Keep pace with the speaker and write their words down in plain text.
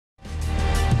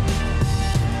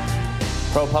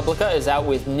ProPublica is out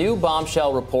with new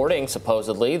bombshell reporting,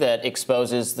 supposedly, that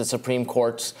exposes the Supreme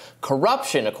Court's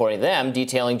corruption, according to them,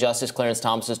 detailing Justice Clarence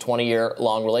Thomas's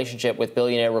 20-year-long relationship with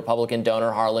billionaire Republican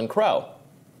donor Harlan Crow.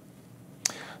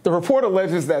 The report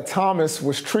alleges that Thomas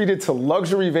was treated to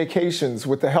luxury vacations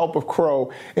with the help of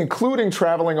Crow, including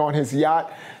traveling on his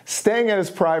yacht, staying at his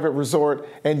private resort,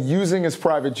 and using his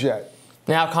private jet.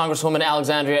 Now, Congresswoman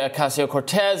Alexandria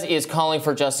Ocasio-Cortez is calling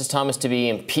for Justice Thomas to be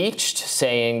impeached,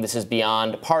 saying this is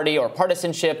beyond party or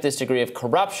partisanship. This degree of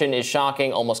corruption is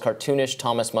shocking, almost cartoonish.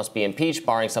 Thomas must be impeached,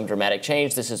 barring some dramatic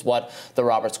change. This is what the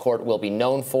Roberts Court will be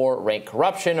known for: rank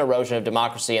corruption, erosion of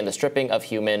democracy, and the stripping of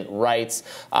human rights.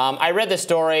 I read this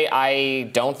story. I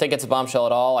don't think it's a bombshell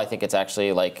at all. I think it's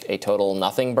actually like a total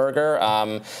nothing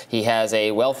burger. He has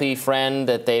a wealthy friend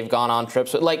that they've gone on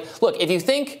trips with. Like, look, if you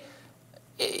think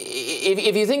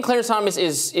Clarence Thomas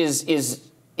is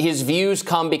his views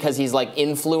come because he's like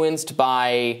influenced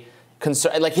by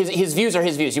like his views are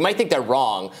his views. You might think they're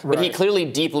wrong, but he clearly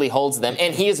deeply holds them.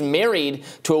 And he is married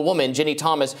to a woman, Ginny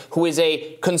Thomas, who is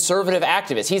a conservative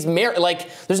activist. He's married, like,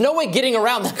 there's no way getting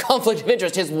around the conflict of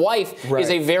interest. His wife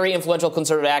is a very influential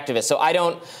conservative activist. So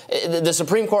the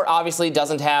Supreme Court obviously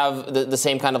doesn't have the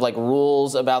same kind of like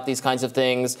rules about these kinds of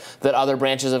things that other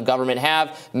branches of government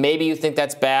have. Maybe you think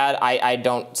that's bad. I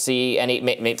don't see any,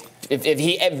 if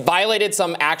he violated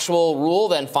some actual rule,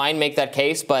 then fine, make that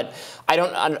case. But I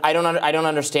don't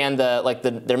understand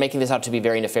they're making this out to be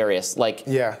very nefarious. Like,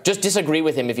 just disagree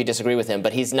with him if you disagree with him.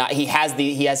 But he's not. He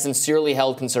has sincerely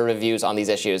held conservative views on these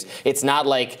issues. It's not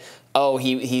like, oh,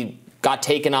 he got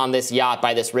taken on this yacht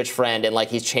by this rich friend and like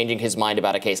he's changing his mind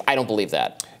about a case. I don't believe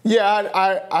that.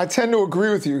 Yeah, I tend to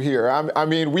agree with you here. I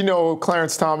mean, we know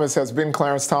Clarence Thomas has been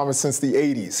Clarence Thomas since the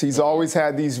 80s. He's always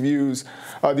had these views,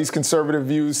 these conservative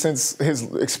views since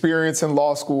his experience in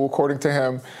law school, according to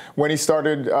him, when he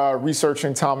started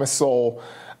researching Thomas Sowell.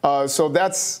 I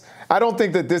don't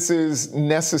think that this is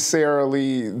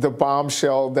necessarily the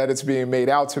bombshell that it's being made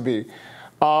out to be.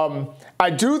 I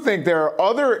do think there are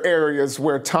other areas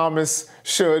where Thomas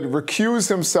should recuse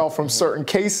himself from certain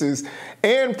cases,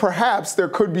 and perhaps there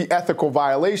could be ethical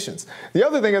violations. The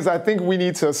other thing is I think we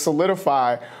need to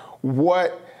solidify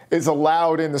what is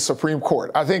allowed in the Supreme Court.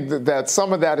 I think that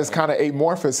some of that is kind of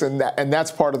amorphous, and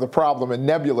that's part of the problem and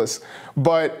nebulous.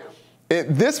 But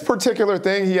this particular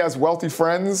thing, he has wealthy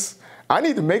friends. I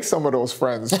need to make some of those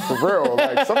friends for real.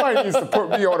 Like, somebody needs to put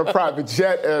me on a private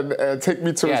jet and take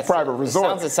me to his private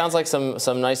resort. It sounds like some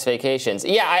nice vacations.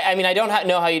 Yeah, I mean, I don't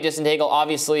know how you disentangle.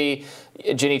 Obviously,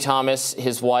 Ginny Thomas,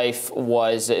 his wife,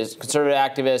 was a conservative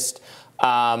activist.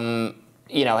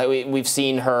 You know, we've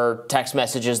seen her text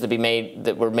messages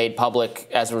that were made public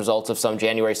as a result of some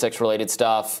January 6th related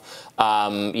stuff.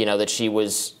 You know, that she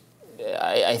was,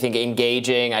 I think,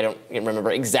 engaging. I don't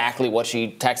remember exactly what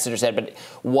she texted or said, but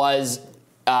was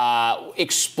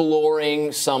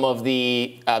exploring some of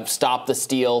the stop the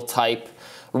steal type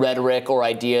rhetoric or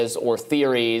ideas or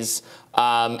theories.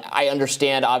 I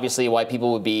understand, obviously, why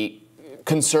people would be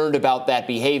concerned about that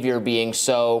behavior being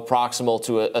so proximal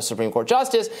to a Supreme Court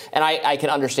justice, and I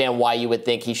can understand why you would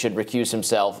think he should recuse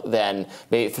himself then,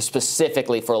 maybe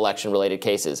specifically for election-related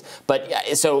cases. But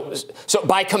so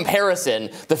by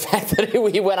comparison, the fact that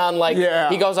he went on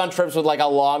he goes on trips with like a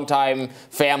longtime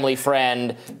family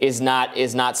friend is not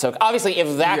so. Obviously,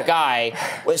 if that guy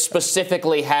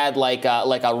specifically had like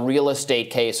a real estate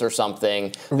case or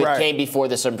something that came before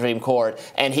the Supreme Court,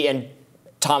 and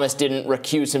Thomas didn't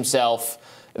recuse himself,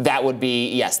 that would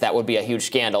be a huge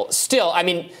scandal. Still, I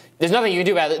mean, there's nothing you can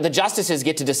do about it. The justices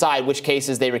get to decide which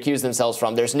cases they recuse themselves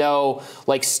from. There's no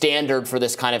like standard for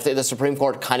this kind of thing. The Supreme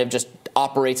Court kind of just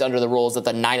operates under the rules that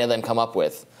the 9 of them come up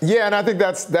with. Yeah, and I think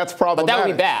that's problematic. But that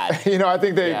would be bad. You know, I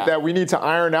think that we need to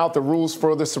iron out the rules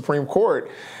for the Supreme Court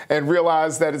and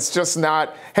realize that it's just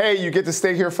not, hey, you get to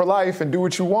stay here for life and do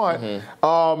what you want.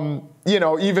 You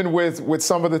know, even with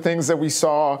some of the things that we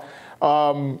saw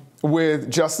with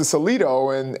Justice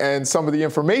Alito and some of the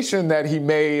information that he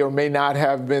may or may not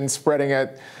have been spreading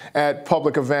at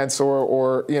public events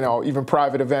or you know, even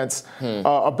private events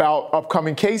about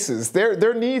upcoming cases.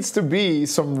 There needs to be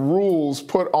some rules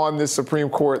put on this Supreme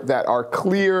Court that are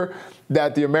clear,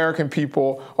 that the American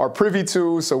people are privy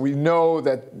to, so we know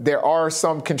that there are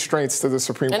some constraints to the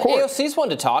Supreme Court. And AOC's one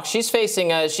to talk. She's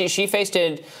facing she faced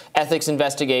an ethics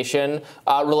investigation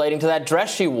relating to that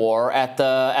dress she wore at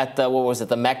the what was it,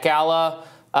 the Met Gala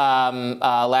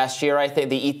last year, I think,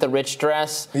 the Eat the Rich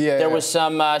dress. There was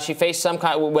some, she faced some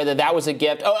kind, whether that was a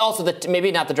gift. Oh, also,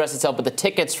 maybe not the dress itself, but the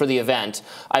tickets for the event,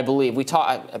 I believe.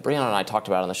 Brianna and I talked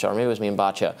about it on the show, or maybe it was me and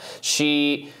Batya.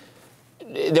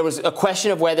 there was a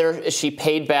question of whether she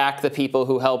paid back the people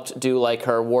who helped do like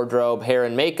her wardrobe, hair,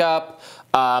 and makeup.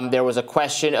 There was a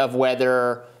question of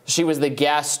whether she was the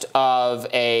guest of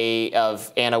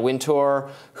Anna Wintour,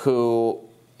 who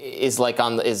is like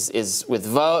is with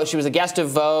Vogue. She was a guest of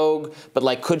Vogue, but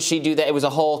like, could she do that? It was a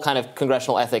whole kind of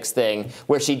congressional ethics thing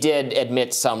where she did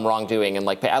admit some wrongdoing and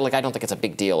like I don't think it's a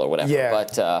big deal or whatever. Yeah.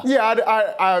 But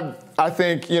I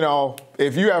think, you know,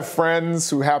 if you have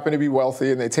friends who happen to be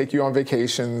wealthy and they take you on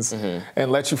vacations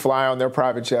and let you fly on their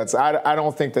private jets, I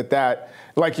don't think that,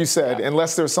 like you said,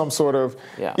 unless there's some sort of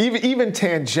even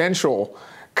tangential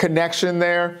connection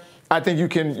there, I think you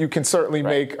can certainly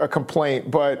make a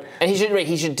complaint, and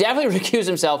he should definitely recuse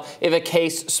himself if a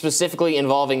case specifically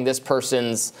involving this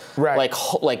person's like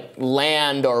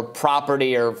land or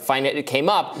property or finance came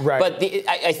up. Right. But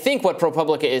I think what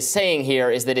ProPublica is saying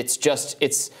here is that it's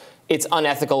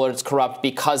unethical or it's corrupt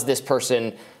because this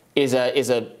person is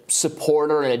a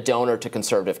supporter and a donor to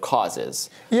conservative causes.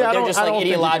 Yeah, they're just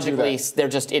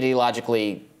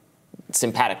ideologically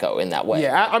simpatico in that way.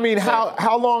 Yeah, I mean,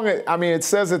 how long? I mean, it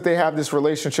says that they have this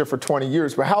relationship for 20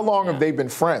 years, but how long have they been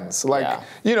friends? Like,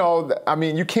 you know, I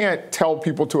mean, you can't tell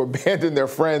people to abandon their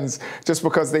friends just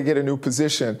because they get a new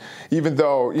position. Even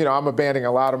though, you know, I'm abandoning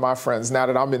a lot of my friends now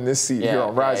that I'm in this seat here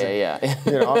on Rising.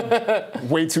 You know, I'm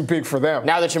way too big for them.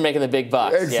 Now that you're making the big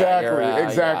bucks. Exactly.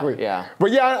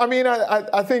 But yeah, I mean,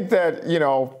 I think that, you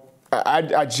know,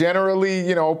 I generally,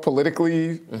 you know,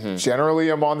 politically, generally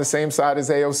am on the same side as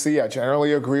AOC. I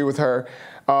generally agree with her.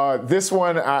 This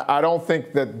one, I don't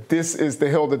think that this is the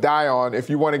hill to die on if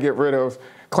you want to get rid of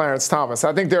Clarence Thomas.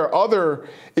 I think there are other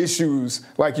issues,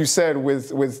 like you said,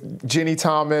 with Ginny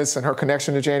Thomas and her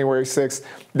connection to January 6th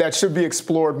that should be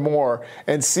explored more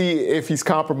and see if he's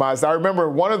compromised. I remember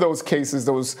one of those cases,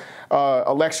 those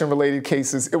election-related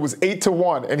cases, it was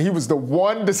 8-1, and he was the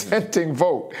one dissenting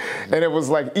vote. And it was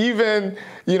like even,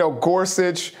 you know,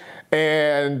 Gorsuch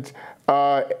and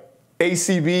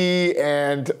ACB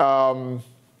and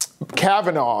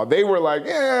Kavanaugh, they were like,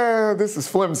 this is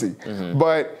flimsy.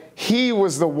 But he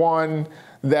was the one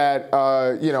that,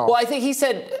 you know. Well, I think he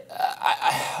said,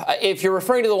 if you're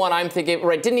referring to the one I'm thinking,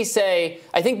 right, didn't he say,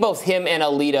 I think both him and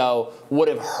Alito would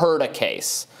have heard a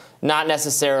case. Not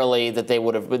necessarily that they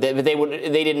would have,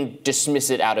 they didn't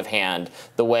dismiss it out of hand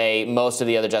the way most of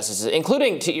the other justices,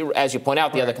 including, as you point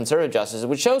out, the other conservative justices,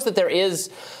 which shows that there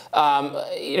is,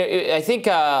 you know, I think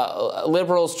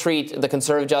liberals treat the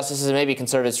conservative justices, and maybe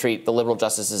conservatives treat the liberal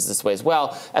justices this way as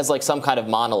well, as like some kind of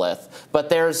monolith. But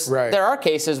there are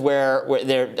cases where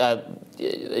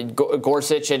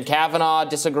Gorsuch and Kavanaugh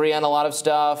disagree on a lot of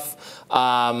stuff.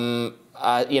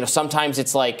 You know, sometimes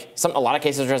it's like a lot of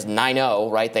cases are just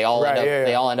 9-0, right? They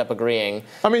all end up agreeing.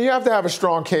 I mean, you have to have a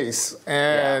strong case,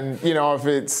 and you know,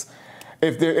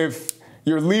 if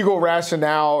your legal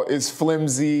rationale is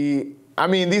flimsy. I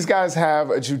mean, these guys have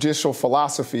a judicial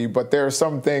philosophy, but there are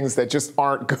some things that just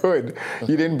aren't good.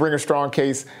 You didn't bring a strong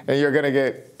case, and you're gonna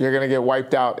get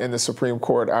wiped out in the Supreme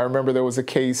Court. I remember there was a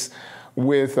case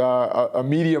with a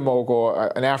media mogul,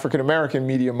 an African American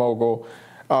media mogul,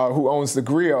 who owns the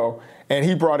Griot. And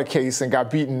he brought a case and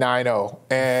got beaten 9-0.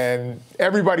 And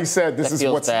everybody said this is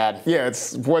what's bad. Yeah,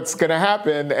 it's what's going to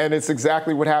happen, and it's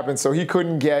exactly what happened. So he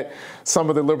couldn't get some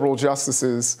of the liberal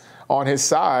justices on his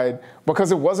side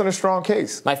because it wasn't a strong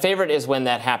case. My favorite is when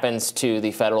that happens to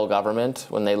the federal government,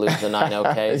 when they lose the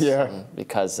 9-0 case.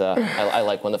 Because I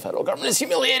like when the federal government is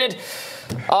humiliated.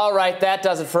 All right, that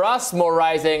does it for us. More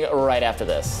Rising right after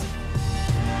this.